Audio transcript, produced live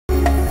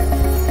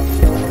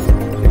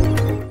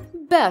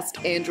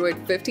best Android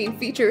 15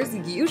 features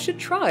you should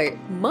try.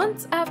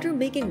 Months after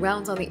making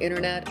rounds on the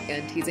internet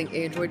and teasing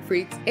Android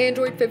freaks,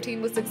 Android 15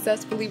 was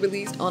successfully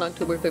released on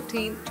October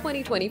 15,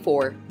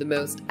 2024. The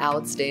most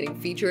outstanding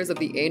features of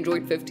the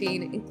Android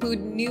 15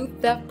 include new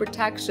theft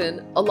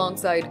protection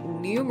alongside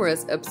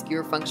numerous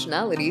obscure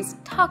functionalities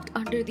tucked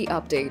under the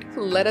update.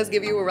 Let us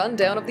give you a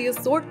rundown of the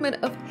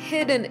assortment of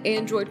hidden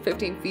Android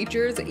 15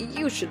 features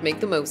you should make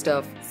the most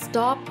of.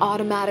 Stop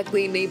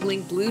automatically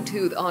enabling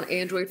Bluetooth on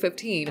Android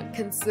 15.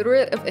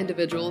 Considerate of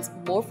individuals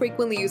more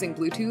frequently using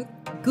Bluetooth,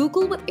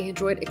 Google what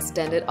Android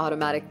extended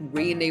automatic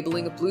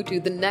re-enabling of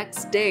Bluetooth the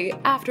next day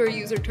after a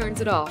user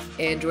turns it off.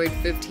 Android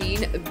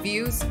 15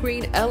 views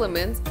screen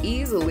elements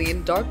easily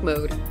in dark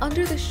mode.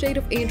 Under the shade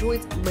of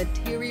Android's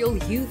Material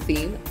You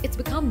theme, it's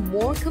become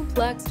more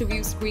complex to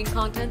view screen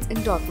contents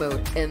in dark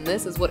mode, and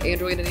this is what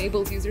Android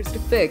enables users to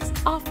fix,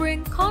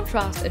 offering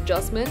contrast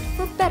adjustment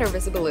for better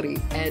visibility.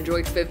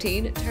 Android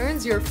 15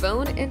 turns your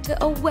phone into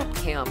a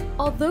webcam.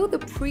 Although the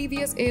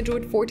previous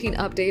Android 14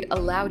 update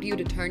allowed you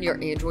to turn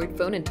your Android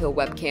phone into a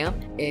webcam,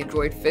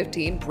 Android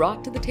 15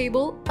 brought to the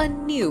table a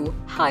new,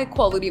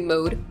 high-quality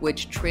mode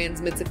which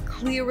transmits a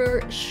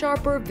clearer,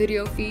 sharper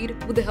video feed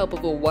with the help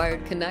of a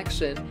wired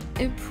connection,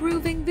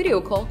 improving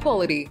video call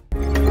quality.